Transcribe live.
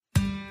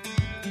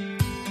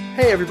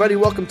Hey everybody,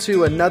 welcome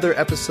to another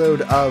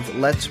episode of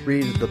Let's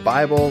Read the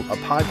Bible, a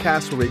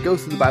podcast where we go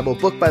through the Bible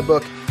book by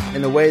book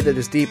in a way that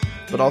is deep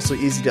but also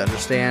easy to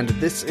understand.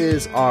 This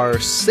is our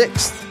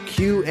 6th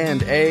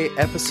Q&A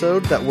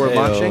episode that we're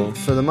launching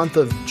for the month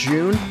of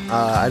June.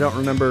 I don't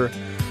remember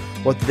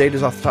what the date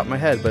is off the top of my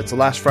head, but it's the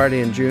last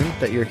Friday in June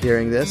that you're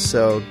hearing this,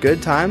 so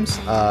good times.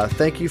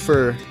 Thank you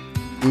for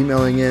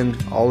emailing in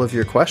all of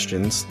your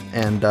questions.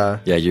 And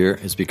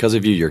it's because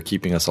of you. You're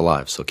keeping us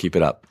alive, so keep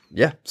it up.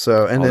 Yeah.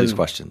 So, and all then, these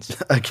questions.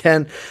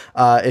 Again,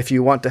 if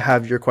you want to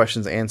have your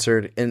questions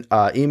answered,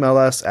 email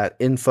us at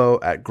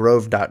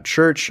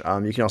info@grove.church.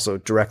 You can also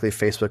directly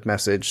Facebook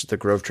message the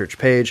Grove Church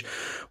page,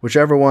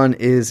 whichever one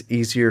is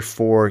easier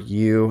for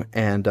you.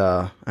 And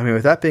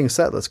with that being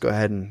said, let's go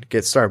ahead and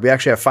get started. We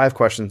actually have 5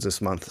 questions this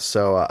month,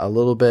 so a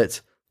little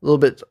bit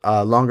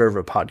longer of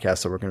a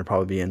podcast that we're going to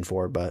probably be in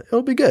for, but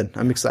it'll be good.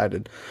 I'm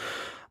excited.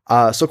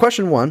 So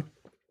question 1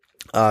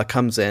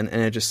 comes in,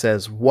 and it just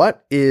says,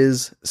 what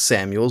is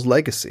Samuel's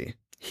legacy?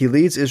 He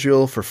leads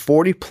Israel for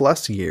 40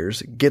 plus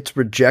years, gets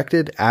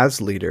rejected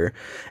as leader,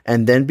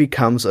 and then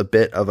becomes a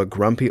bit of a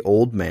grumpy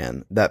old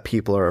man that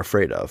people are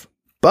afraid of.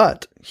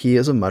 But he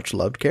is a much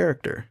loved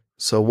character.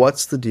 So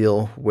what's the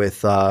deal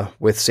with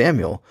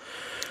Samuel?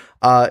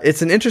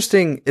 It's an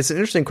interesting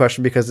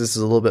question because this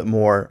is a little bit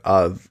more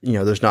of,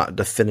 there's not a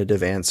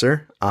definitive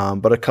answer.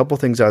 But a couple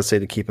things I would say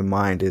to keep in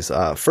mind is,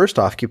 first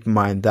off, keep in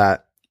mind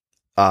that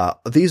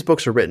these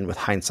books are written with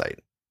hindsight.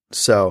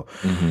 So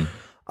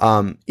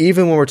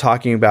even when we're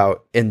talking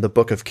about in the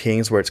Book of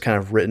Kings, where it's kind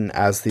of written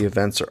as the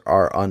events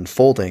are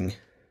unfolding,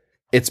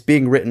 it's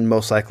being written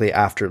most likely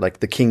after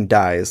the king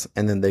dies,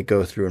 and then they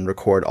go through and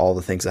record all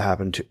the things that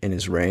happened in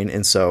his reign.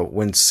 And so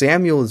when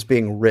Samuel is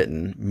being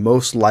written,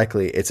 most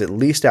likely it's at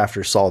least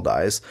after Saul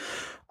dies.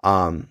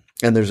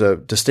 And there's a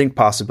distinct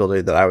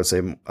possibility that I would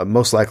say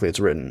most likely it's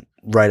written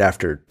right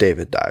after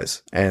David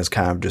dies. And it's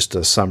kind of just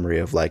a summary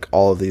of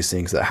all of these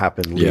things that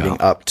happened leading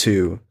up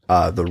to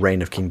the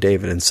reign of King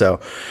David. And so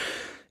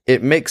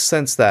it makes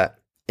sense that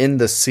in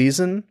the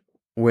season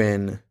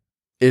when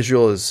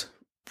Israel is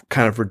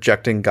kind of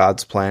rejecting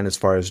God's plan as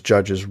far as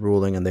judges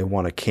ruling and they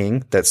want a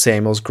king, that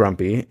Samuel's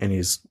grumpy and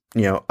he's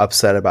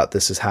upset about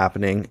this is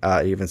happening.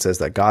 It even says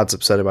that God's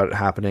upset about it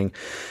happening,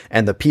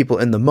 and the people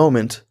in the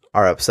moment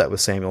are upset with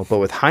Samuel. But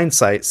with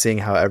hindsight, seeing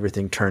how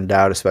everything turned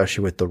out,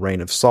 especially with the reign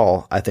of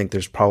Saul, I think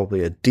there's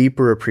probably a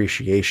deeper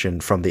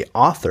appreciation from the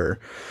author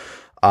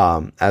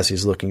as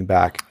he's looking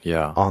back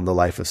on the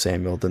life of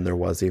Samuel than there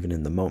was even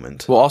in the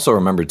moment. Well, also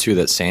remember too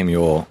that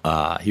Samuel,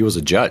 he was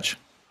a judge.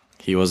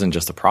 He wasn't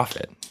just a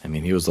prophet. I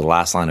mean, he was the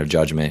last line of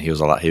judgment. He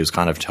was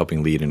kind of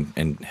helping lead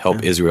and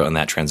help Israel in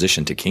that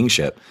transition to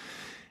kingship.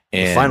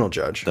 And the final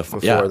judge.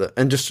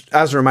 And just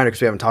as a reminder,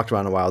 because we haven't talked about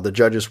it in a while, the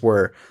judges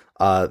were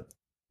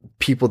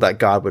people that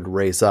God would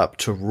raise up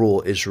to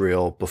rule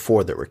Israel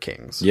before there were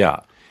kings.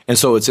 Yeah. And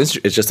so it's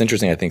just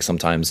interesting. I think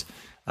sometimes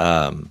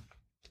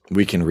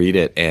we can read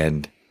it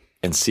and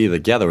see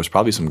that, there was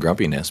probably some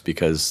grumpiness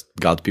because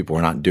God's people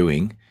were not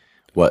doing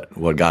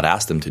what God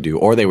asked them to do,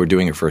 or they were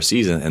doing it for a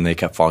season and they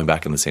kept falling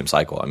back in the same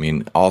cycle. I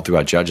mean, all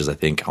throughout Judges, I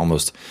think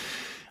almost,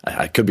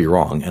 I could be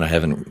wrong, and I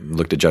haven't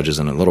looked at Judges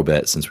in a little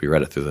bit since we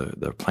read it through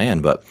the plan,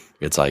 but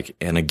it's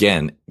and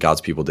again, God's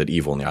people did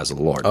evil in the eyes of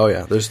the Lord. Oh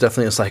yeah, there's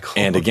definitely a cycle.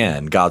 And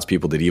again, God's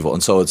people did evil.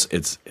 And so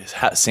it's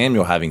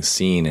Samuel having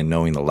seen and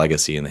knowing the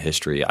legacy and the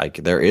history,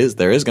 there is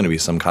going to be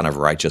some kind of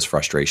righteous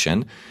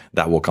frustration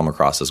that will come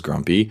across as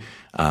grumpy.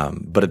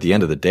 But at the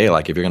end of the day,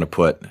 if you're going to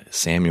put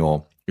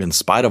Samuel, in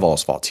spite of all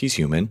his faults, he's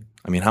human.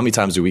 I mean, how many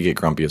times do we get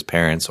grumpy as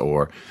parents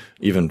or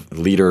even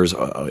leaders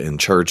in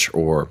church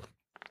or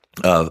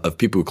of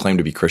people who claim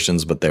to be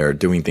Christians, but they're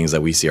doing things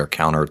that we see are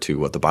counter to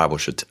what the Bible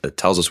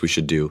tells us we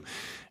should do?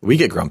 We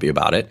get grumpy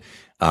about it.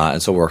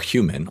 And so we're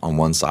human on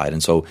one side.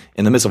 And so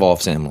in the midst of all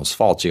of Samuel's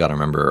faults, you got to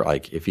remember,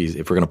 if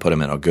we're going to put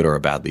him in a good or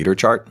a bad leader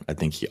chart, I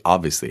think he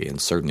obviously and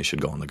certainly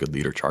should go on the good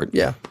leader chart.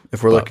 Yeah.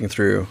 If we're looking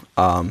through,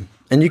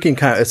 and you can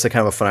it's a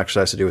kind of a fun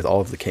exercise to do with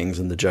all of the kings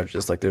and the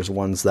judges. There's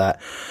ones that,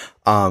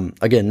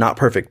 again, not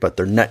perfect, but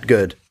they're net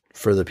good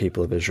for the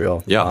people of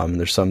Israel. Yeah.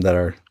 There's some that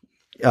are,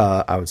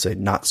 I would say,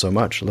 not so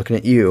much. Looking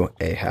at you,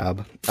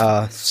 Ahab.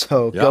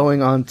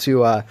 Going on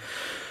to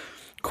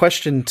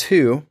question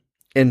 2.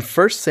 In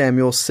 1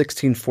 Samuel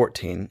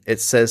 16:14, it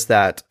says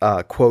that,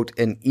 quote,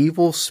 an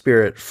evil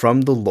spirit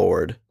from the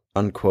Lord,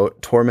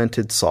 unquote,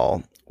 tormented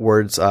Saul.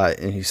 Words,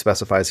 and he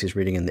specifies he's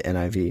reading in the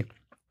NIV.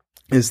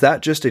 Is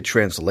that just a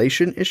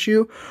translation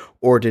issue,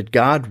 or did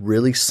God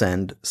really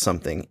send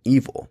something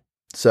evil?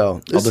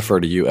 So I'll defer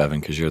to you, Evan,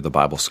 because you're the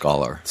Bible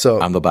scholar.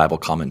 So I'm the Bible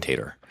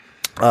commentator.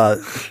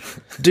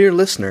 Dear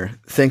listener,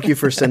 thank you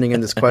for sending in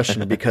this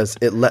question because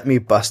it let me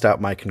bust out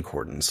my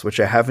concordance,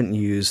 which I haven't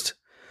used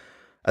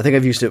I think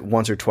I've used it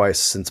once or twice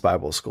since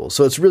Bible school.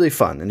 So it's really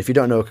fun. And if you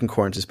don't know,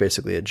 concordance is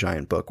basically a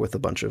giant book with a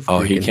bunch of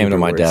Greek he came to Hebrew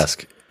my words.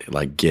 desk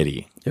like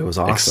giddy. It was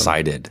awesome.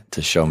 Excited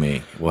to show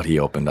me what he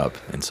opened up.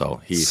 And so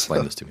he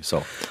explained this to me.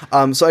 So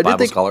So I did Bible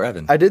think scholar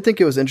Evan. I did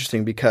think it was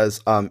interesting because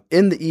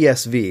in the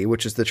ESV,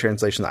 which is the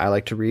translation that I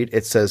like to read,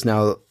 it says,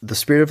 "Now the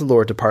Spirit of the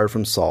Lord departed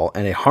from Saul,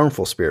 and a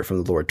harmful spirit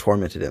from the Lord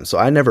tormented him." So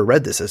I never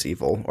read this as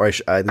evil, or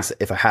at least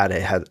if I had,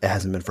 it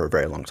hasn't been for a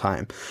very long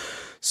time.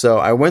 So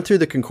I went through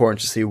the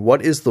concordance to see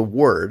what is the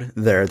word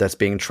there that's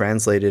being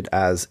translated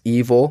as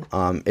evil.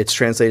 It's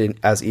translated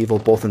as evil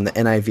both in the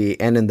NIV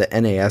and in the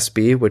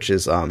NASB, which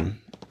is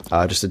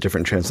just a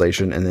different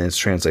translation, and then it's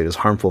translated as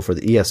harmful for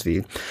the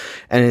ESV.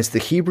 And it's the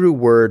Hebrew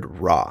word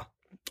ra,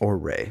 or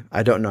ray.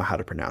 I don't know how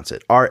to pronounce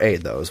it. R-A,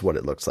 though, is what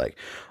it looks like.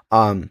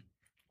 And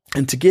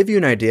to give you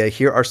an idea,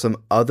 here are some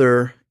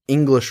other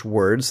English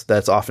words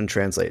that's often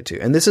translated to.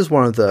 And this is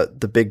one of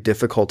the big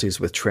difficulties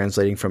with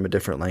translating from a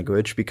different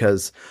language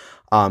because,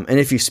 and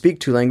if you speak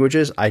two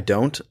languages, I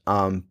don't,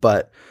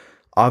 but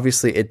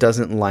obviously it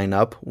doesn't line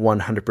up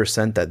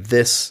 100% that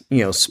this,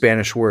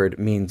 Spanish word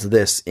means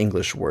this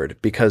English word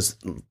because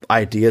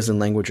ideas and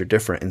language are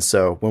different. And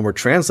so when we're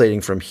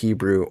translating from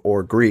Hebrew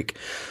or Greek,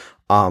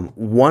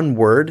 one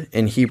word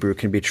in Hebrew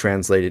can be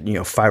translated,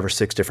 5 or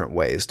 6 different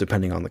ways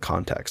depending on the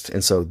context.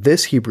 And so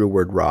this Hebrew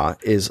word ra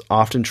is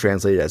often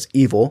translated as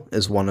evil,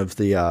 is one of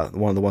the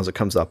ones that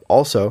comes up.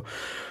 Also,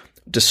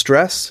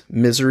 distress,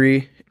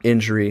 misery,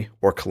 injury,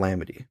 or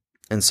calamity.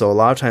 And so a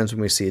lot of times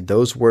when we see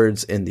those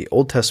words in the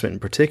Old Testament in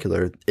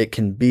particular, it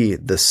can be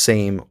the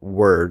same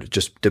word,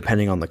 just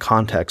depending on the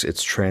context,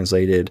 it's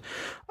translated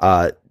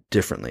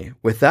differently.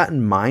 With that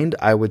in mind,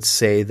 I would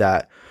say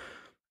that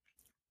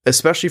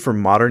especially for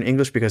modern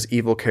English, because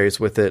evil carries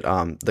with it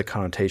the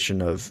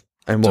connotation of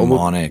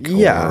demonic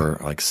or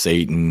like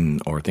Satan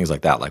or things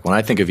like that. Like when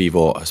I think of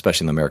evil,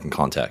 especially in the American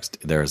context,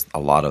 there's a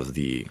lot of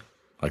the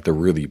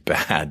really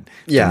bad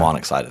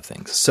demonic side of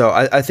things. So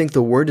I think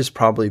the word is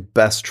probably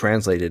best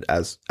translated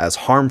as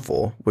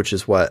harmful, which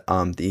is what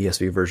the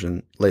ESV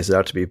version lays it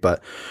out to be.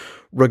 But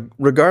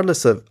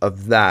regardless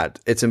of that,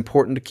 it's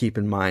important to keep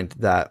in mind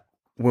that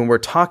when we're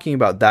talking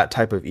about that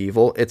type of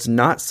evil, it's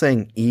not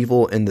saying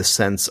evil in the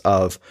sense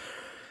of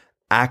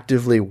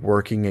actively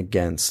working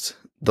against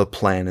the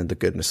plan and the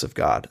goodness of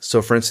God.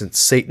 So for instance,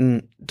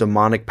 Satan,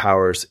 demonic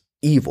powers,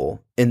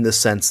 evil in the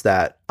sense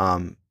that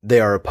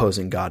they are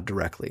opposing God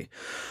directly.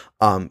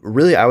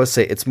 Really, I would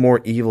say it's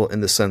more evil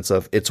in the sense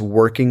of it's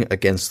working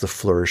against the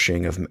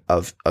flourishing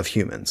of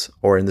humans,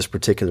 or in this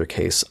particular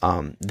case,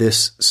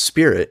 this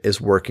spirit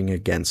is working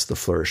against the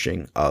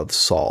flourishing of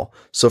Saul.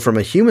 So from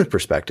a human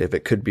perspective,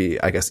 it could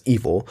be, I guess,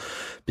 evil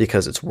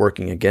because it's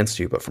working against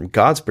you, but from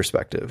God's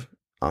perspective,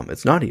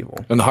 it's not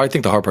evil. And I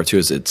think the hard part too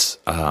is it's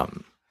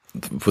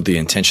with the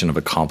intention of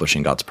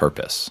accomplishing God's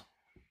purpose.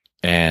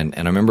 And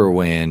I remember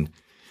when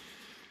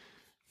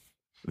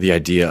the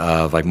idea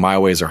of like my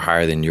ways are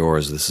higher than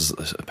yours. This is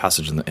a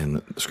passage in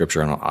the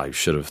scripture, and I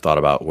should have thought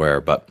about where,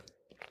 but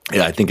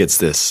yeah, I think it's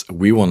this: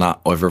 we will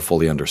not ever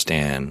fully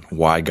understand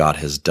why God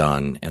has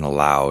done and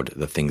allowed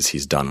the things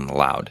He's done and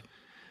allowed.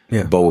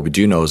 Yeah. But what we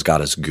do know is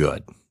God is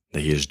good,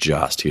 that He is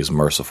just, He is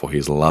merciful, He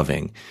is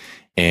loving,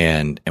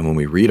 and when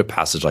we read a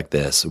passage like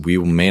this, we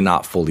may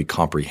not fully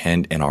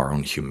comprehend in our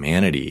own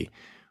humanity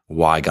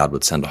why God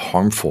would send a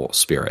harmful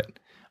spirit,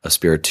 a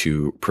spirit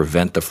to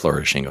prevent the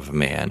flourishing of a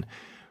man.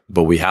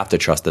 But we have to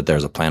trust that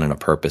there's a plan and a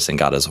purpose, and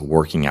God is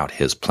working out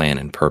His plan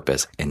and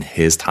purpose in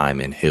His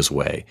time, in His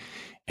way.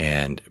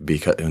 And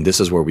this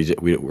is where we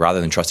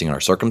rather than trusting in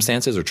our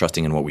circumstances or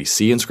trusting in what we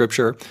see in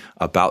Scripture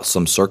about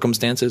some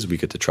circumstances, we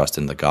get to trust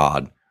in the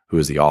God who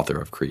is the author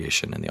of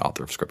creation and the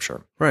author of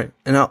Scripture. Right.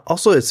 And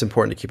also it's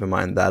important to keep in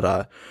mind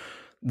that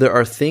there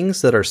are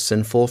things that are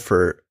sinful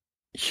for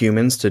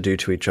humans to do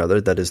to each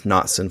other that is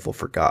not sinful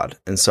for God.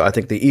 And so I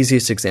think the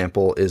easiest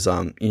example is,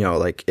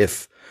 like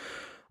if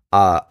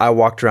I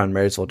walked around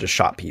Marysville, just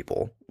shot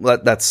people.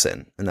 That's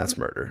sin, and that's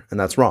murder, and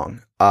that's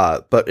wrong.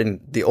 But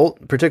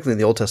particularly in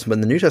the Old Testament,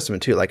 and the New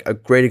Testament too, like a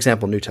great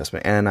example, New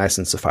Testament, Ananias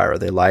and Sapphira,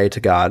 they lied to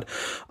God,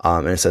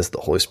 and it says the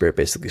Holy Spirit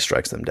basically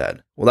strikes them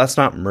dead. Well, that's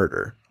not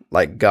murder.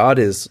 Like God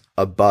is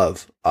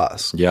above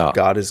us. Yeah.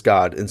 God is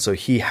God, and so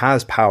He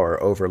has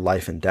power over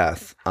life and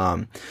death.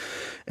 And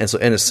so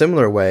in a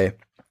similar way,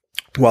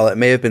 while it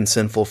may have been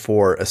sinful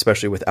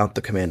especially without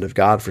the command of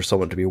God, for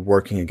someone to be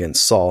working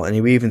against Saul,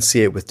 and we even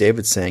see it with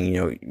David saying,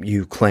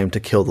 you claim to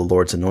kill the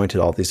Lord's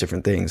anointed, all these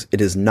different things.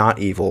 It is not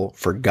evil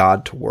for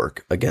God to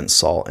work against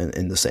Saul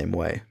in the same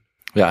way.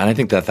 Yeah, and I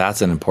think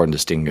that's an important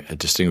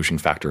distinguishing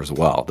factor as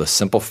well. The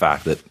simple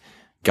fact that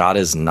God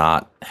is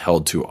not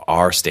held to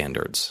our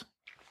standards.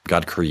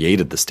 God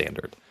created the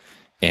standard.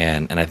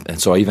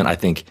 And so I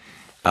think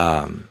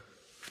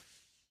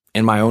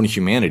in my own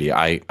humanity,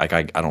 I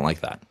don't like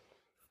that.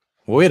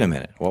 Well, wait a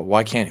minute.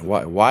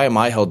 Why am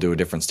I held to a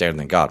different standard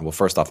than God? Well,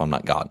 first off, I'm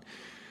not God.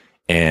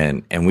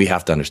 And we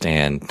have to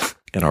understand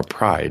in our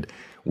pride,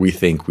 we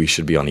think we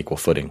should be on equal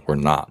footing. We're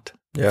not.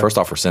 Yeah. First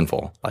off, we're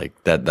sinful. Like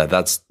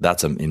that's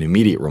an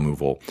immediate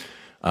removal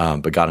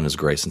but God in His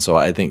grace. And so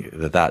I think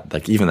that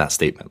like even that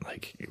statement,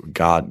 like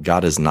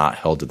God is not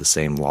held to the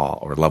same law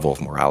or level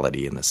of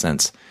morality in the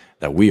sense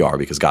that we are,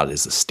 because God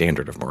is the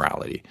standard of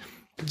morality.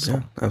 So,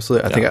 Yeah,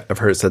 absolutely. I think I've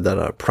heard it said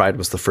that pride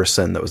was the first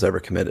sin that was ever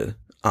committed.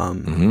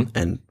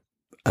 And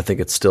I think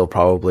it's still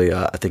probably,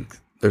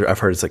 I've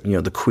heard it's like,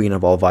 the queen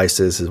of all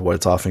vices is what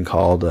it's often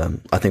called.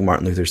 I think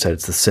Martin Luther said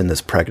it's the sin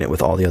that's pregnant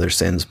with all the other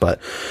sins. But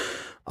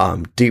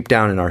deep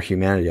down in our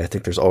humanity, I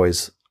think there's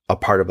always a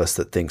part of us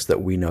that thinks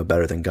that we know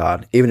better than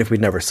God. Even if we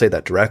never say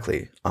that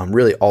directly,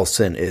 really all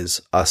sin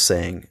is us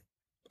saying,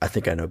 I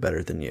think I know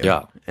better than you.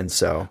 Yeah. And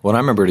so, well, I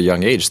remember at a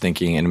young age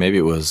thinking, and maybe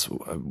it was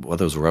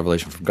whether it was a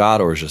revelation from God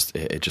or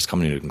it just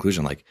coming to a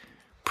conclusion, like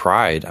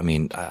pride. I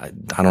mean, I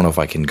don't know if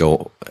I can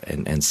go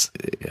and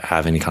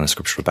have any kind of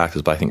scriptural back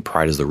this, but I think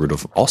pride is the root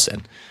of all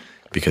sin,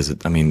 because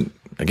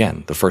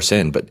again, the first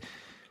sin, but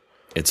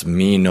it's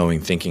me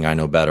thinking I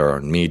know better, or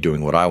me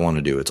doing what I want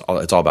to do. It's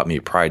all about me.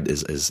 Pride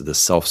is the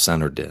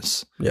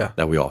self-centeredness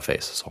that we all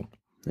face. So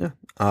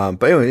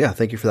but anyway,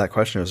 thank you for that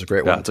question. It was a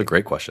great one. Yeah, it's a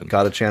great question.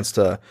 Got a chance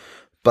to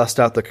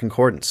bust out the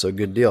concordance, so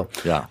good deal.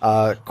 Yeah.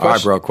 All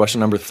right, bro. Question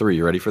number 3.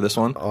 You ready for this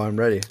one? Oh, I'm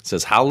ready. It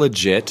says, how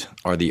legit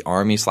are the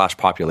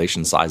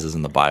army/population sizes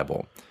in the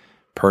Bible?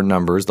 Per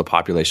Numbers, the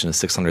population is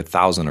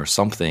 600,000 or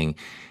something,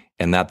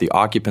 and that the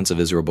occupants of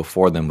Israel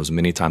before them was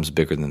many times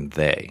bigger than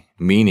they,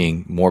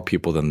 meaning more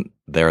people than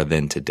there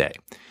than today.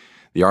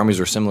 The armies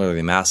were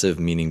similarly massive,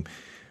 meaning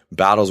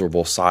battles where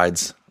both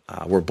sides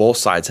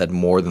had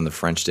more than the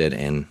French did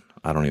in,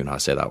 I don't even know how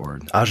to say that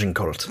word.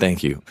 Agincourt.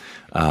 Thank you.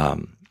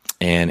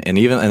 And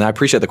I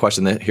appreciate the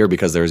question here,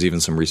 because there's even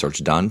some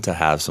research done to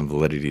have some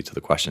validity to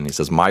the question. He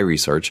says, my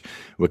research,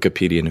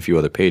 Wikipedia, and a few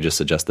other pages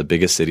suggest the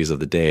biggest cities of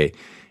the day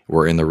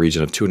were in the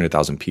region of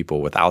 200,000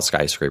 people without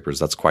skyscrapers.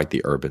 That's quite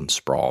the urban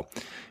sprawl.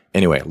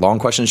 Anyway, long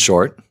question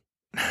short,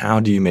 how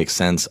do you make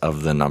sense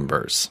of the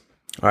numbers?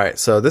 All right,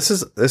 so this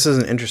is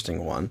an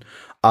interesting one.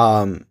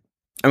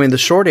 The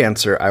short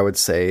answer, I would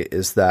say,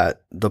 is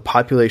that the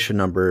population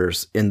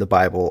numbers in the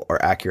Bible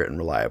are accurate and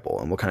reliable,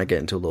 and we'll kind of get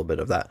into a little bit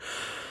of that.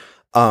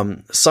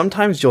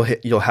 Sometimes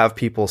you'll have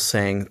people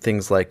saying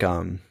things like,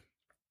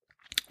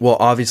 well,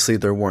 obviously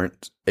there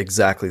weren't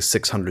exactly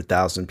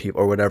 600,000 people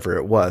or whatever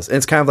it was. And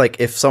it's kind of like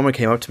if someone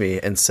came up to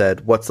me and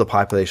said, what's the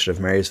population of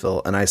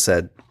Marysville? And I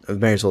said,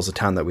 Marysville is a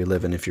town that we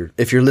live in. If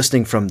you're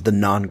listening from the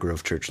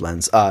non-Grove Church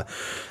lens.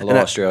 Hello,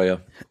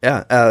 Australia.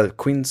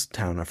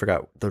 Queenstown. I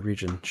forgot the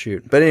region.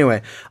 Shoot. But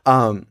anyway,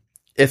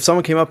 if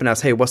someone came up and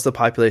asked, hey, what's the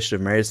population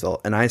of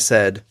Marysville? And I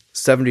said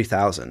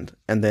 70,000.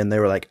 And then they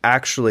were like,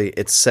 actually,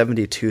 it's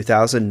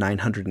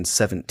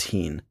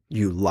 72,917.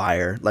 You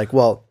liar. Like,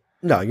 well,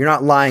 no, you're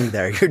not lying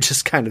there. You're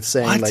just kind of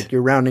saying, like,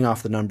 you're rounding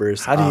off the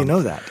numbers. How do you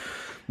know that?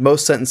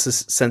 Most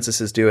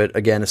censuses do it.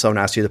 Again, if someone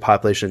asked you the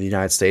population of the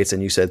United States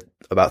and you said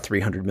about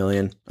 300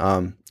 million,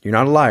 you're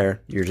not a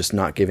liar. You're just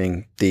not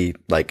giving the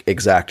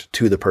exact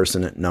to the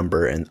person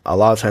number. And a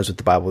lot of times with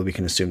the Bible, we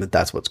can assume that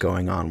that's what's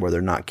going on, where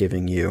they're not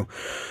giving you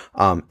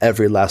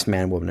every last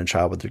man, woman, and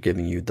child, but they're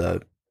giving you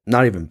the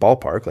not even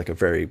ballpark, like a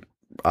very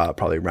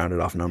probably rounded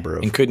off number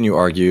of. And couldn't you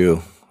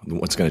argue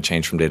what's going to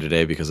change from day to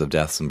day because of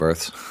deaths and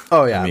births?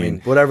 Oh yeah, I mean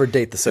whatever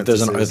date the census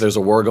is. If there's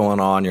a war going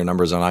on, your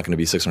numbers are not going to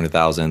be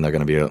 600,000. They're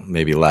going to be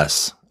maybe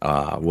less.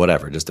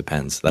 Whatever, it just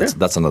depends.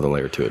 That's another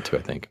layer to it too,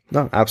 I think.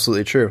 No,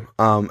 absolutely true.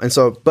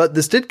 But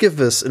this did give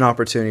us an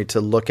opportunity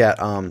to look at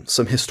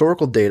some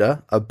historical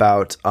data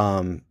about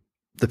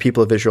the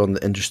people of Israel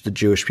and just the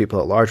Jewish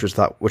people at large,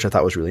 which I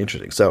thought was really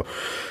interesting. So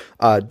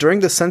during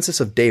the census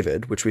of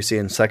David, which we see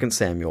in 2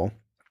 Samuel,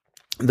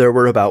 there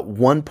were about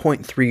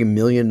 1.3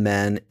 million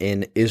men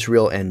in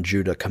Israel and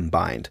Judah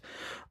combined.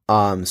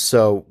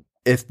 So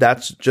if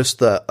that's just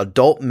the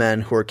adult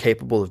men who are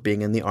capable of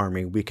being in the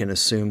army, we can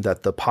assume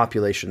that the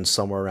population is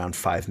somewhere around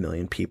 5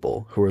 million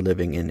people who are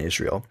living in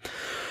Israel.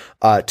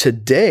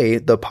 Today,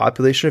 the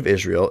population of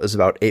Israel is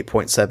about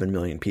 8.7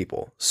 million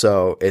people.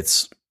 So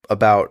it's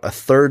about a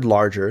third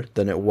larger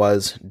than it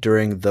was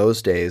during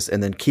those days.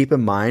 And then keep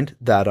in mind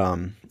that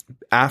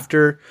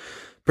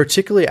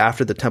particularly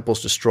after the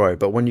temple's destroyed,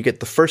 but when you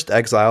get the first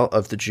exile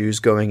of the Jews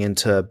going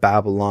into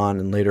Babylon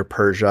and later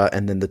Persia,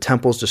 and then the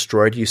temple's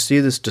destroyed, you see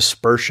this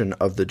dispersion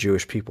of the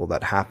Jewish people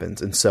that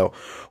happens. And so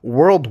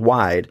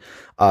worldwide,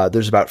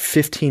 there's about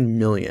 15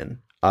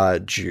 million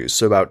Jews,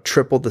 so about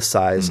triple the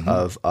size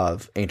of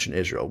ancient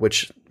Israel,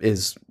 which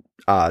is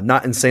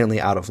not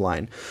insanely out of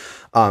line.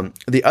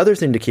 The other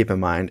thing to keep in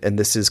mind, and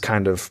this is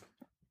kind of,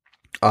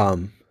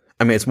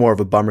 it's more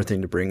of a bummer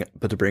thing to bring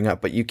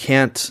up, but you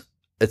can't.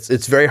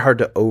 It's very hard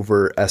to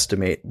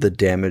overestimate the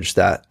damage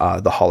that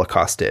the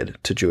Holocaust did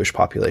to Jewish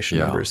population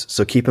numbers.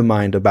 So keep in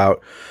mind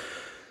about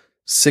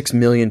 6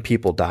 million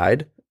people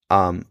died.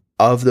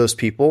 Of those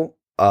people,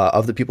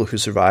 of the people who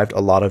survived,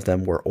 a lot of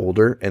them were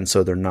older, and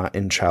so they're not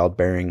in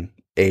childbearing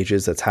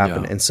ages. That's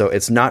happened. And so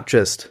it's not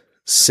just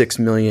 6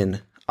 million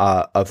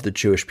of the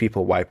Jewish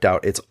people wiped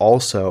out. It's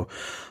also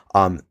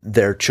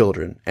their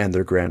children and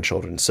their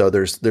grandchildren. So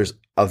there's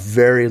a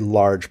very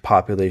large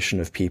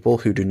population of people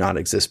who do not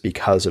exist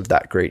because of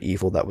that great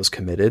evil that was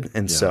committed.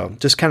 And so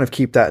just kind of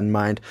keep that in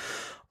mind.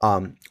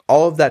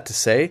 All of that to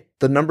say,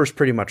 the numbers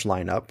pretty much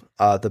line up.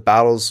 The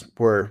battles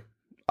were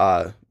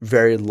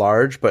very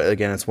large, but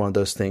again, it's one of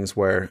those things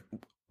where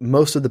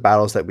most of the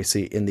battles that we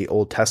see in the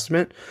Old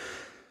Testament,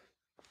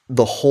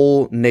 the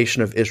whole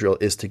nation of Israel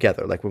is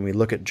together. Like when we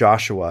look at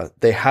Joshua,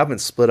 they haven't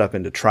split up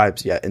into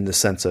tribes yet in the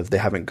sense of they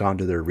haven't gone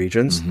to their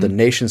regions. Mm-hmm. The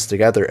nation's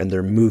together and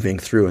they're moving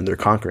through and they're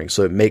conquering.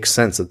 So it makes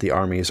sense that the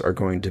armies are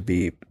going to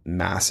be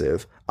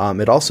massive.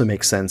 It also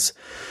makes sense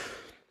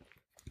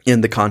in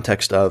the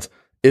context of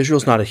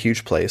Israel's not a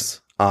huge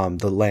place.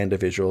 The land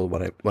of Israel,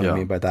 what I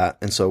mean by that.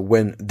 And so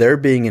when they're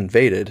being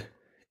invaded,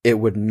 it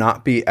would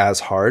not be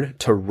as hard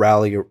to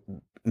rally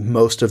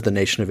most of the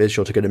nation of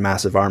Israel to get a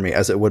massive army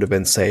as it would have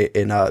been, say,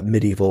 in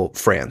medieval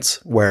France,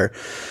 where,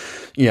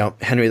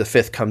 Henry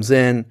V comes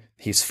in,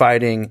 he's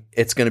fighting.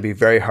 It's going to be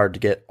very hard to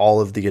get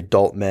all of the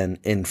adult men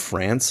in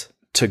France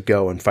to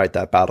go and fight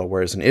that battle.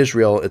 Whereas in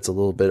Israel, it's a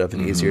little bit of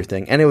an easier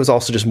thing. And it was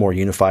also just more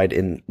unified.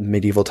 In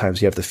medieval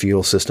times, you have the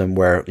feudal system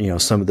where,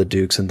 some of the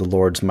dukes and the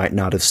lords might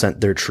not have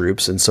sent their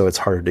troops. And so it's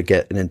harder to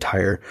get an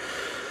entire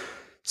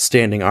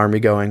standing army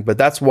going. But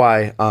that's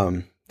why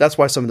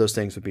some of those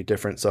things would be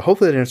different. So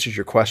hopefully that answers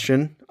your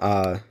question.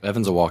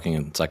 Evan's a walking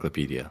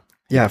encyclopedia.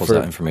 Yeah,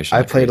 that information.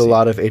 I played a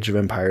lot of Age of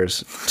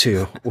Empires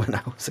too when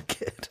I was a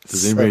kid.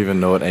 Does anybody even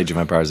know what Age of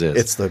Empires is?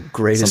 It's the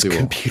greatest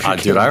computer game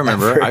dude, I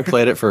remember. Ever. I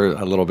played it for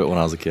a little bit when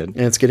I was a kid.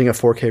 And it's getting a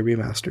 4K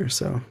remaster,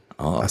 so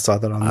I saw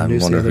that on the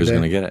news. I wonder who's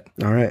going to get it.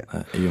 All right.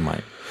 You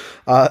might.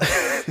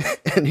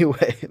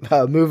 Anyway,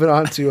 moving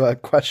on to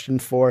question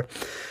 4.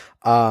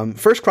 1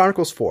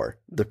 Chronicles 4,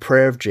 the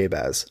prayer of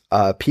Jabez.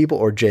 People,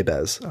 or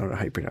Jabez, I don't know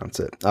how you pronounce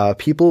it.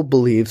 People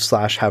believe /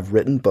 have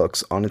written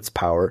books on its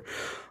power.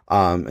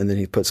 And then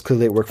he puts,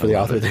 clearly it worked for the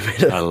author. They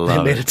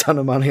made a ton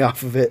of money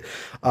off of it.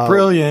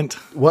 Brilliant.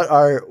 What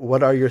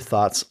are your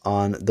thoughts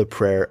on the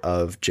prayer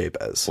of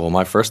Jabez? Well,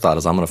 my first thought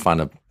is I'm going to find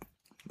a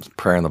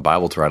prayer in the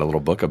Bible to write a little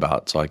book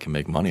about so I can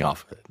make money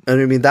off of it. And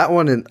I mean, that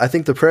one, and I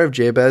think the prayer of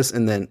Jabez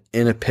and then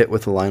in a pit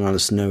with a lion on a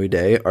snowy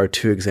day are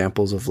two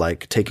examples of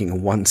like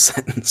taking one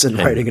sentence and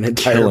writing an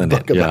entire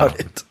book about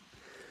it.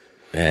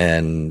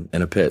 And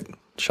in a pit.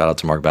 Shout out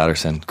to Mark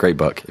Batterson. Great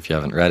book. If you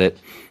haven't read it,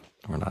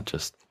 we're not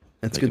just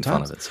making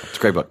fun of it. So it's a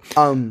great book.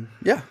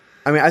 Yeah.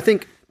 I mean, I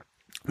think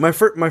my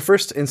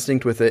first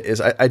instinct with it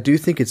is I do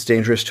think it's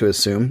dangerous to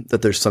assume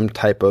that there's some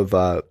type of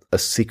a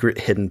secret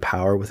hidden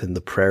power within the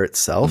prayer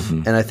itself.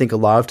 Mm-hmm. And I think a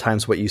lot of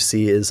times what you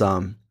see is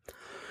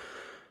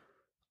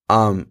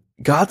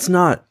God's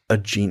not a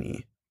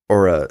genie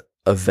or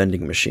a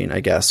vending machine,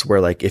 I guess,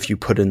 where like if you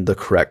put in the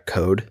correct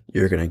code,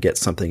 you're going to get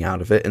something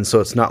out of it. And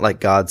so it's not like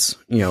God's,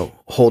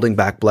 holding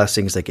back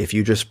blessings. Like if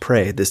you just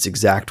pray this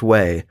exact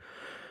way,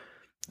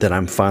 then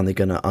I'm finally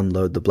going to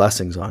unload the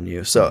blessings on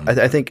you. So mm-hmm.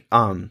 I think,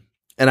 and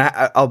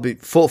I'll be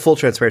full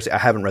transparency. I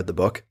haven't read the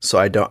book, so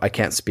I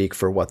can't speak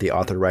for what the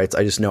author writes.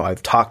 I just know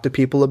I've talked to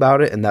people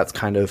about it, and that's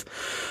kind of,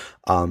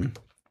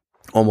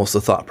 almost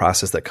the thought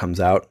process that comes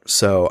out.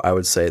 So I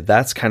would say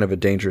that's kind of a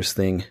dangerous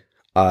thing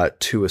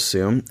to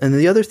assume. And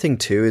the other thing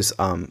too is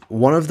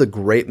one of the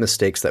great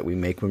mistakes that we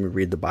make when we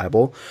read the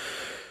Bible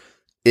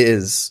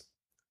is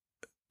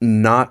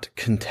not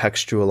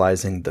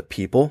contextualizing the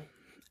people.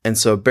 And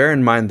so bear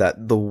in mind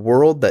that the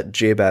world that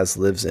Jabez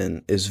lives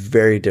in is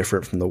very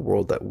different from the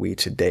world that we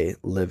today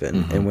live in.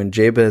 Mm-hmm. And when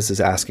Jabez is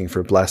asking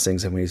for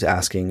blessings and when he's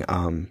asking,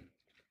 and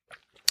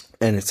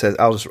it says,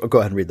 I'll just go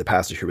ahead and read the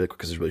passage here really quick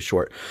because it's really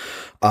short.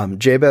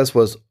 Jabez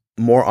was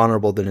more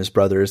honorable than his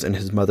brothers, and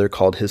his mother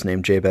called his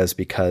name Jabez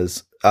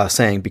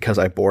saying, because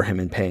I bore him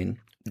in pain.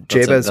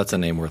 Jabez, that's a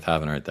name worth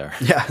having right there.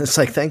 Yeah, it's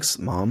like, thanks,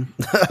 Mom.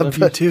 Love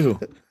you too.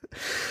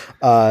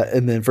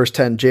 And then verse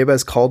 10,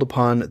 Jabez called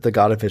upon the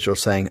God of Israel,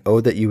 saying,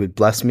 "Oh, that you would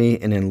bless me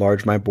and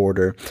enlarge my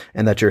border,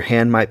 and that your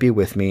hand might be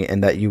with me,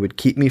 and that you would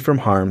keep me from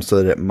harm,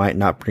 so that it might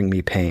not bring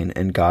me pain."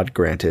 And God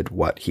granted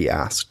what he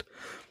asked.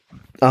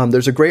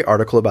 There's a great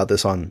article about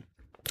this on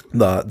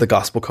the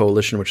Gospel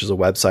Coalition, which is a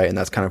website, and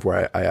that's kind of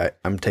where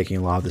I'm taking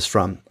a lot of this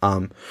from.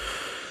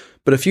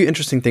 But a few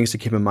interesting things to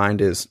keep in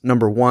mind is,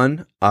 number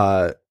one,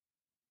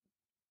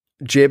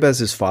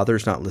 Jabez's father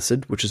is not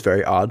listed, which is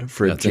very odd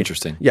for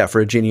interesting. Yeah,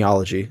 for a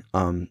genealogy.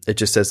 It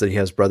just says that he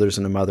has brothers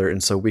and a mother,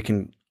 and so we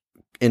can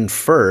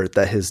infer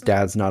that his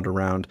dad's not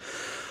around.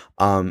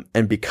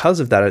 And because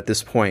of that, at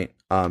this point,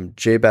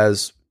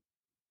 Jabez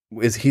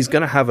he's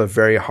going to have a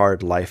very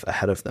hard life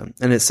ahead of them.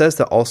 And it says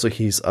that also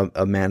he's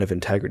a man of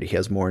integrity. He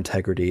has more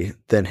integrity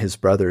than his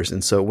brothers.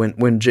 And so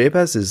when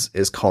Jabez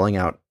is calling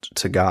out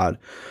to God,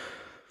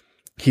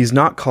 he's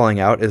not calling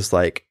out as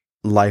like,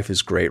 life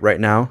is great right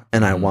now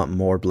and I want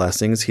more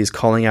blessings. He's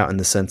calling out in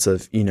the sense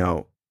of,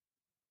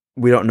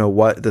 we don't know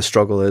what the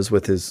struggle is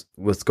with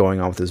what's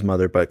going on with his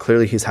mother, but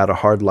clearly he's had a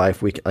hard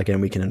life. We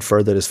can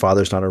infer that his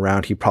father's not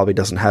around. He probably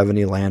doesn't have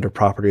any land or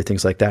property or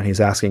things like that. And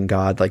he's asking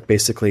God, like,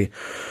 basically,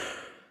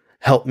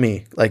 help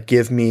me, like,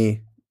 give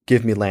me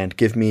land,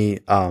 give me,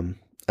 and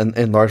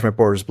enlarge my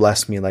borders,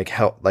 bless me, like,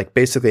 help, like,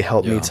 basically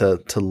help me to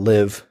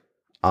live,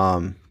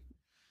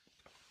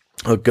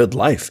 a good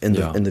life in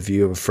the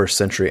view of a first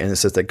century. And it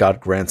says that God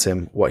grants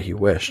him what he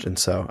wished. And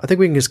so I think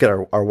we can just get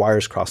our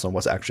wires crossed on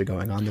what's actually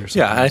going on there. Sometimes.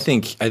 Yeah, I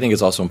think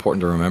it's also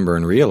important to remember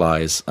and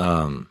realize.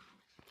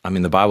 I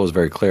mean, the Bible is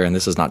very clear, and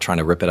this is not trying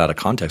to rip it out of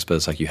context, but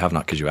it's like you have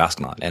not because you ask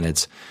not. And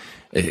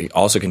it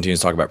also continues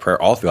to talk about prayer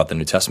all throughout the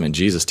New Testament.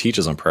 Jesus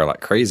teaches on prayer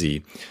like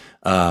crazy.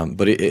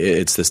 But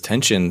it's this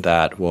tension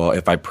that, well,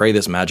 if I pray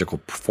this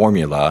magical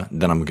formula,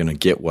 then I'm going to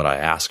get what I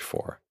ask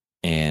for.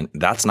 And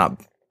that's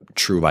not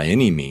true by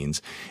any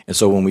means. And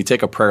so when we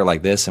take a prayer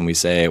like this and we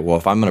say, well,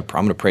 if I'm going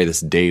to pray this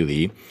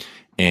daily,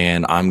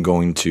 and I'm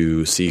going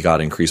to see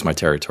God increase my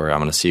territory, I'm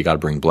going to see God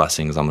bring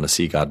blessings, I'm going to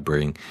see God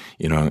bring,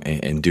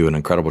 and do an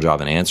incredible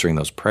job in answering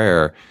those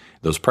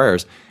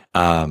prayers.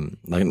 I'm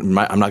not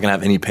going to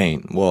have any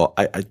pain. Well,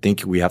 I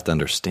think we have to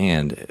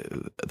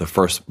understand the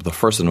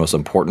first and most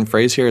important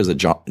phrase here is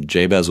that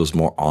Jabez was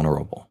more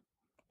honorable.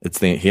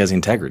 He has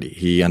integrity.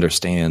 He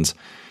understands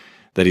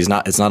that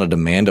it's not a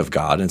demand of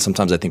God. And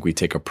sometimes I think we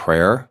take a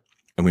prayer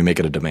and we make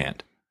it a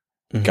demand.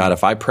 Mm-hmm. God,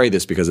 if I pray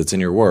this because it's in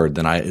your word,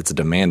 then it's a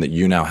demand that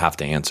you now have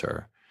to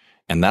answer.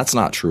 And that's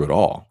not true at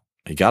all.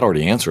 God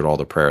already answered all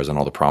the prayers and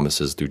all the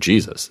promises through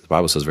Jesus. The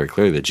Bible says very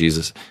clearly that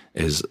Jesus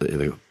is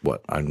I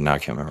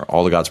can't remember.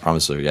 All of God's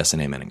promises are yes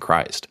and amen in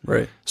Christ.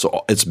 Right.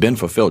 So it's been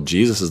fulfilled.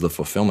 Jesus is the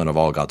fulfillment of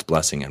all God's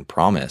blessing and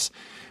promise.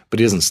 But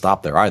he doesn't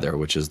stop there either,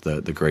 which is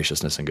the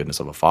graciousness and goodness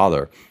of a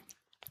father.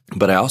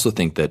 But I also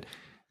think that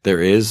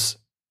there is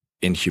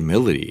in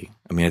humility.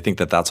 I mean, I think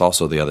that that's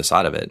also the other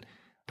side of it.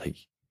 Like,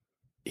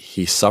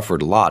 he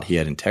suffered a lot. He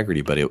had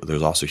integrity, but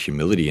there's also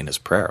humility in his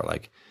prayer.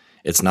 Like,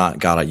 it's not,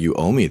 God, you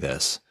owe me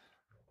this,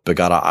 but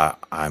God,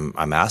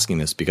 I'm asking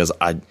this because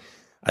I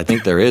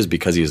think there is,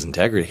 because he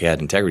had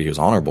integrity, he was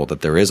honorable,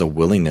 that there is a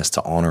willingness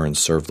to honor and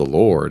serve the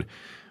Lord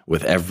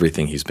with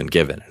everything he's been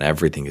given and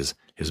everything has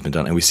been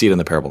done. And we see it in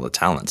the parable of the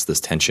talents, this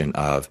tension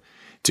of,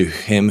 to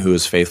him who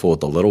is faithful with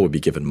the little would be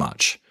given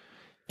much.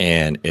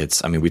 And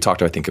we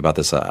talked, I think, about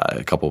this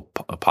a couple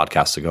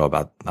podcasts ago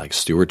about like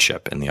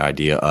stewardship and the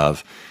idea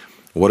of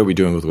what are we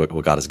doing with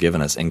what God has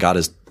given us? And God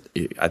is,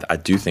 I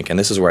do think, and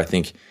this is where I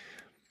think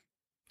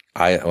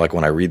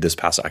when I read this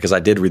passage, because I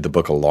did read the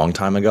book a long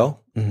time ago,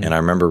 mm-hmm. and I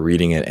remember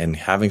reading it and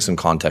having some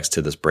context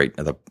to this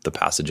the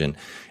passage and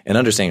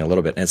understanding a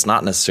little bit. And it's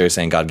not necessarily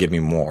saying, God, give me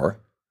more,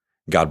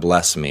 God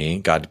bless me,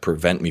 God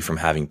prevent me from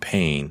having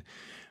pain,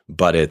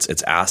 but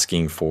it's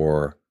asking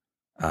for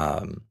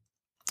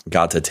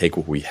God to take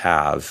what we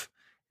have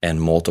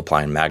and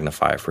multiply and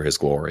magnify for his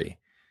glory.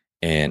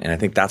 And I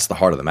think that's the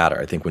heart of the matter.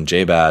 I think when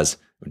Jabez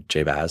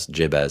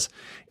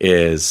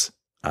is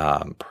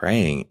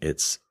praying,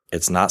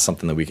 it's not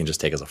something that we can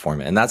just take as a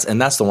formula. And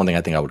that's the one thing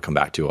I think I would come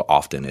back to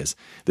often is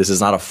this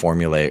is not a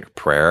formulaic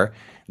prayer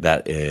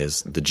that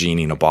is the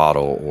genie in a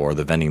bottle or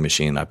the vending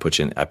machine. I push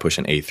in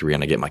A3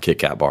 and I get my Kit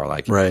Kat bar.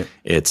 Like, right.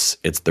 It's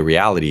the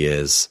reality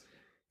is,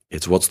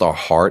 it's what's the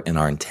heart and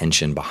our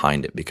intention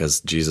behind it.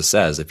 Because Jesus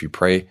says, if you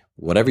pray,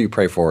 whatever you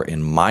pray for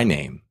in my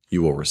name,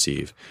 you will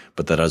receive.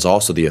 But that is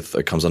also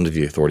it comes under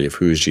the authority of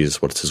who is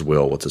Jesus, what's his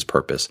will, what's his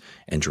purpose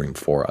and dream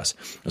for us.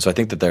 And so I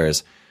think that there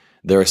is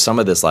some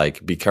of this,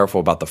 like, be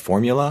careful about the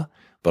formula,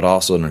 but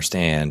also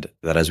understand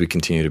that as we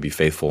continue to be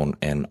faithful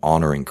and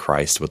honoring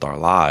Christ with our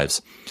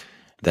lives,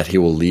 that he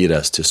will lead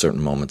us to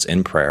certain moments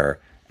in prayer,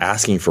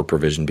 asking for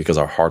provision because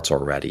our hearts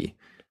are ready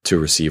to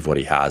receive what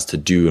he has, to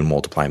do and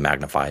multiply and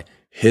magnify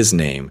his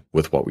name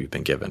with what we've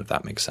been given, if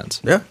that makes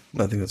sense. Yeah,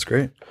 I think that's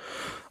great.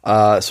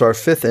 So our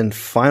fifth and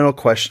final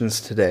question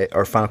today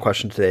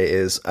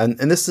is, and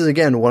this is,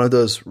 again, one of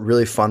those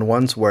really fun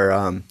ones where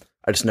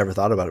I just never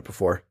thought about it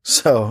before.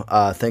 So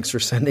thanks for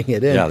sending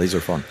it in. Yeah, these are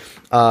fun.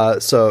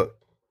 So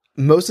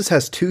Moses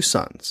has two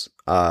sons.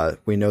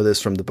 We know this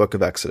from the book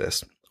of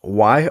Exodus.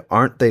 Why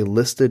aren't they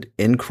listed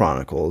in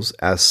Chronicles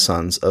as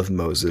sons of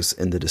Moses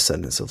in the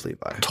descendants of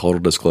Levi? Total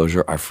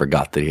disclosure, I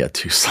forgot that he had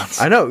two sons.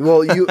 I know.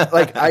 Well,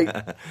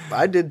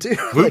 I did too.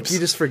 Like, you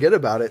just forget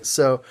about it.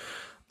 So,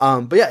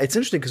 but yeah, it's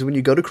interesting because when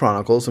you go to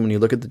Chronicles and when you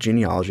look at the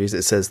genealogies,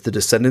 it says the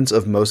descendants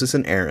of Moses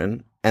and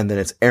Aaron, and then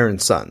it's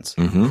Aaron's sons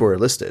who are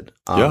listed.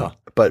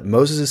 But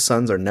Moses'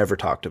 sons are never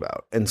talked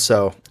about. And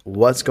so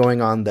what's going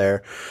on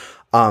there?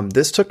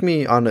 This took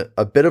me on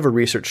a bit of a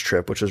research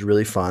trip, which was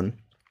really fun.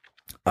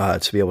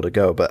 To be able to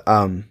go. But,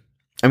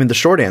 the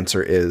short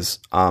answer is,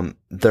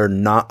 they're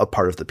not a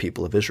part of the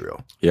people of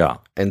Israel. Yeah.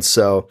 And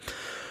so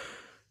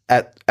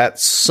at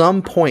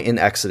some point in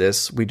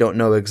Exodus, we don't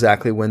know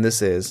exactly when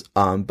this is,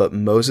 but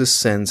Moses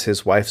sends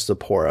his wife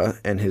Zipporah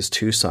and his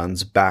two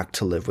sons back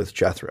to live with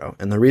Jethro.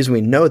 And the reason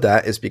we know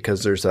that is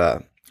because there's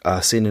a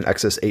scene in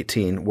Exodus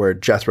 18 where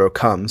Jethro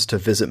comes to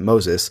visit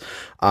Moses,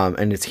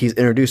 and he's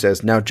introduced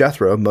as, now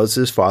Jethro,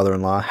 Moses'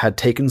 father-in-law, had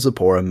taken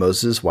Zipporah,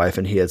 Moses' wife,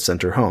 and he had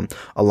sent her home,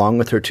 along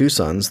with her two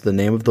sons. The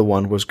name of the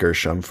one was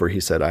Gershom, for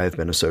he said, I have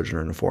been a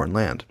sojourner in a foreign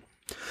land.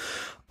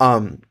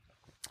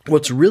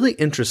 What's really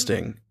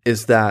interesting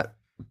is that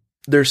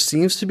there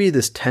seems to be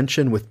this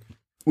tension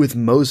with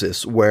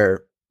Moses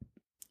where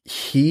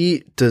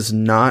he does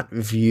not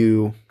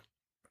view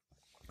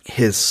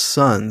his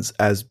sons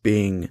as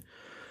being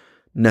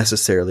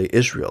necessarily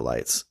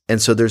Israelites.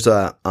 And so there's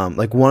a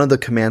like one of the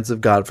commands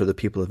of God for the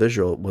people of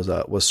Israel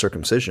was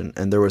circumcision,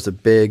 and there was a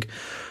big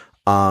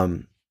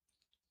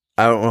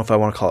I don't know if I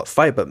want to call it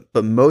fight,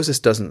 but Moses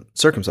doesn't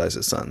circumcise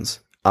his sons.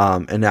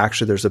 And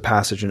actually there's a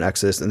passage in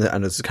Exodus, and I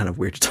know it's kind of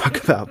weird to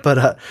talk about,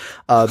 but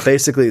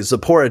basically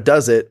Zipporah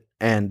does it,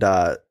 and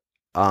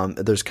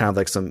there's kind of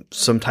like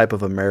some type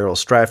of a marital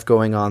strife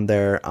going on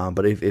there.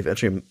 But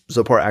eventually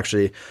Zipporah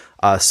actually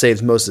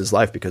saves Moses'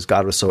 life because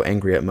God was so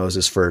angry at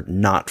Moses for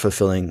not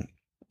fulfilling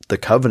the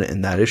covenant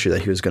in that issue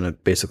that he was going to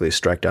basically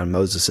strike down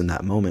Moses in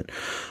that moment.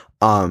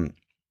 And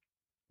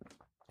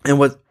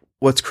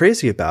what's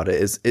crazy about it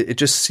is it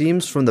just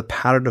seems from the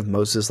pattern of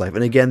Moses' life.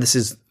 And again, this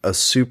is a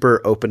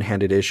super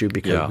open-handed issue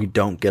because we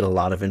don't get a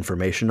lot of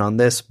information on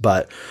this,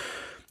 but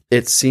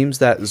it seems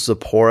that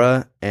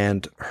Zipporah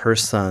and her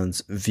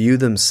sons view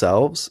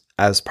themselves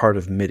as part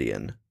of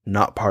Midian,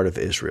 not part of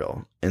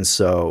Israel. And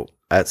so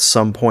at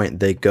some point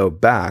they go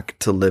back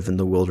to live in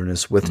the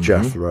wilderness with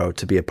Jethro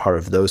to be a part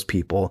of those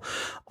people.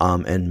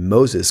 And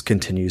Moses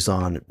continues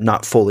on,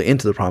 not fully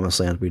into the promised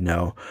land, we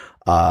know,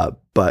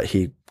 but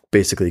he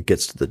basically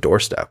gets to the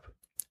doorstep.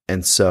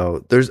 And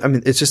so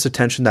it's just a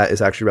tension that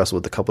is actually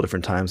wrestled with a couple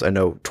different times. I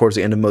know towards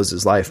the end of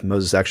Moses' life,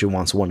 Moses actually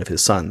wants one of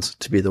his sons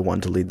to be the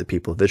one to lead the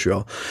people of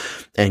Israel.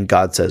 And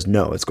God says,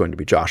 no, it's going to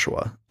be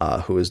Joshua,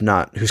 who's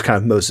kind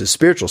of Moses'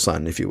 spiritual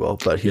son, if you will,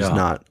 but he's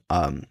not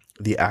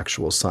the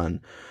actual son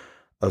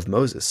of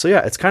Moses. So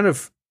yeah,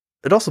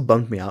 it also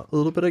bummed me out a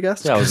little bit, I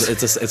guess. Yeah,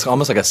 it's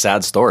almost like a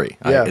sad story.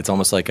 Yeah. It's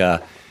almost like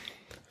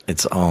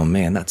oh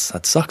man, that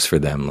sucks for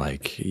them.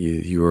 Like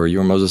you were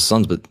Moses'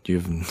 sons, but you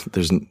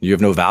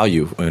have no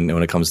value when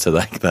it comes to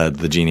like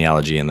the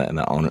genealogy and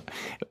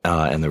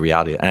the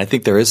reality. And I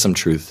think there is some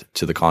truth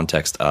to the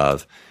context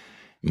of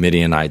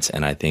Midianites,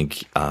 and I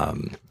think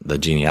the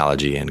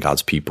genealogy and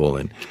God's people.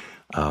 And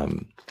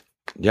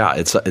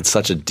it's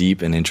such a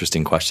deep and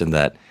interesting question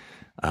that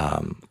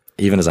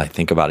even as I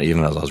think about it,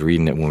 even as I was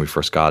reading it when we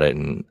first got it,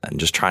 and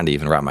just trying to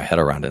even wrap my head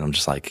around it, I'm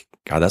just like,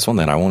 God, that's one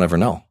that I won't ever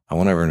know. I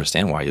won't ever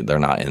understand why they're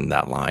not in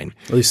that line.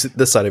 At least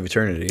this side of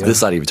eternity. Yeah. This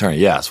side of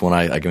eternity, yes.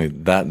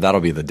 When that'll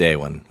be the day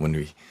when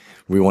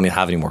we won't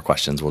have any more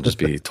questions. We'll just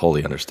be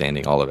totally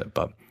understanding all of it.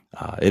 But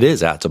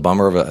it's a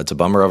bummer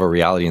of a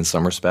reality in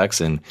some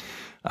respects, and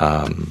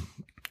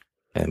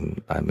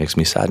it makes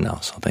me sad now.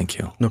 So thank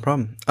you. No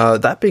problem.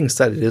 That being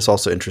said, it is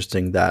also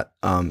interesting that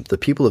the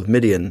people of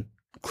Midian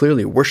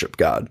clearly worship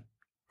God,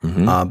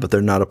 but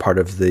they're not a part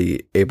of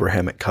the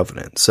Abrahamic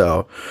covenant.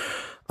 So.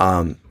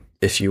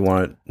 If you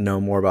want to know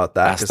more about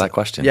that, ask that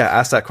question. Yeah,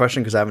 ask that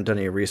question because I haven't done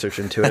any research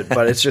into it.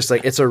 But it's just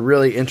like it's a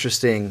really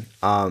interesting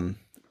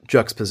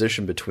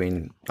juxtapiposition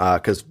between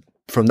because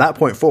from that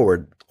point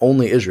forward,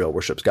 only Israel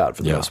worships God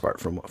for the most part,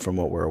 from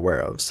what we're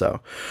aware of.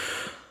 So,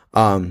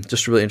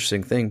 just a really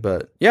interesting thing.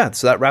 But yeah,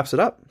 so that wraps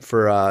it up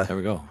for. There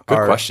we go.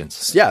 Good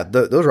questions. Yeah,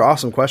 those are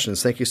awesome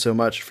questions. Thank you so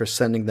much for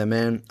sending them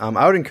in.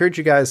 I would encourage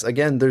you guys.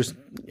 Again, there's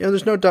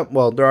no dumb.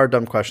 Well, there are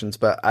dumb questions,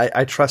 but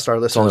I trust our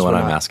listeners. It's only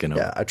when I'm asking them.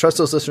 Yeah, I trust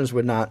those listeners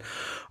would not.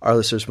 Our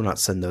listeners would not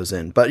send those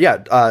in. But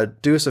yeah,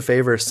 do us a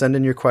favor, send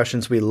in your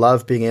questions. We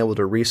love being able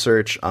to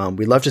research.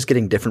 We love just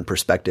getting different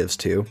perspectives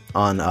too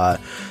on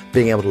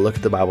being able to look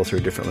at the Bible through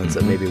a different lens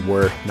that maybe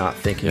we're not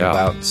thinking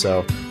about.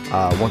 So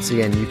once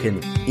again, you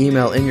can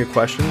email in your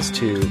questions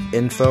to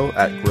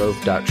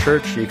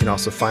info@grove.church. You can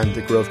also find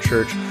the Grove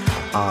Church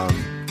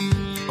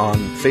on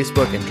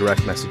Facebook and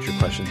direct message your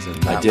questions in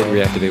that I did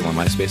way. reactivate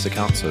my MySpace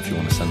account, so if you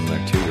want to send them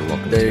there too, you're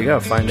welcome. There you go.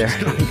 Find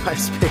Aaron on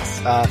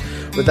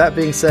MySpace. With that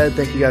being said,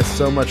 thank you guys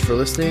so much for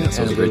listening,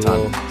 and we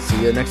will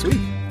see you next week.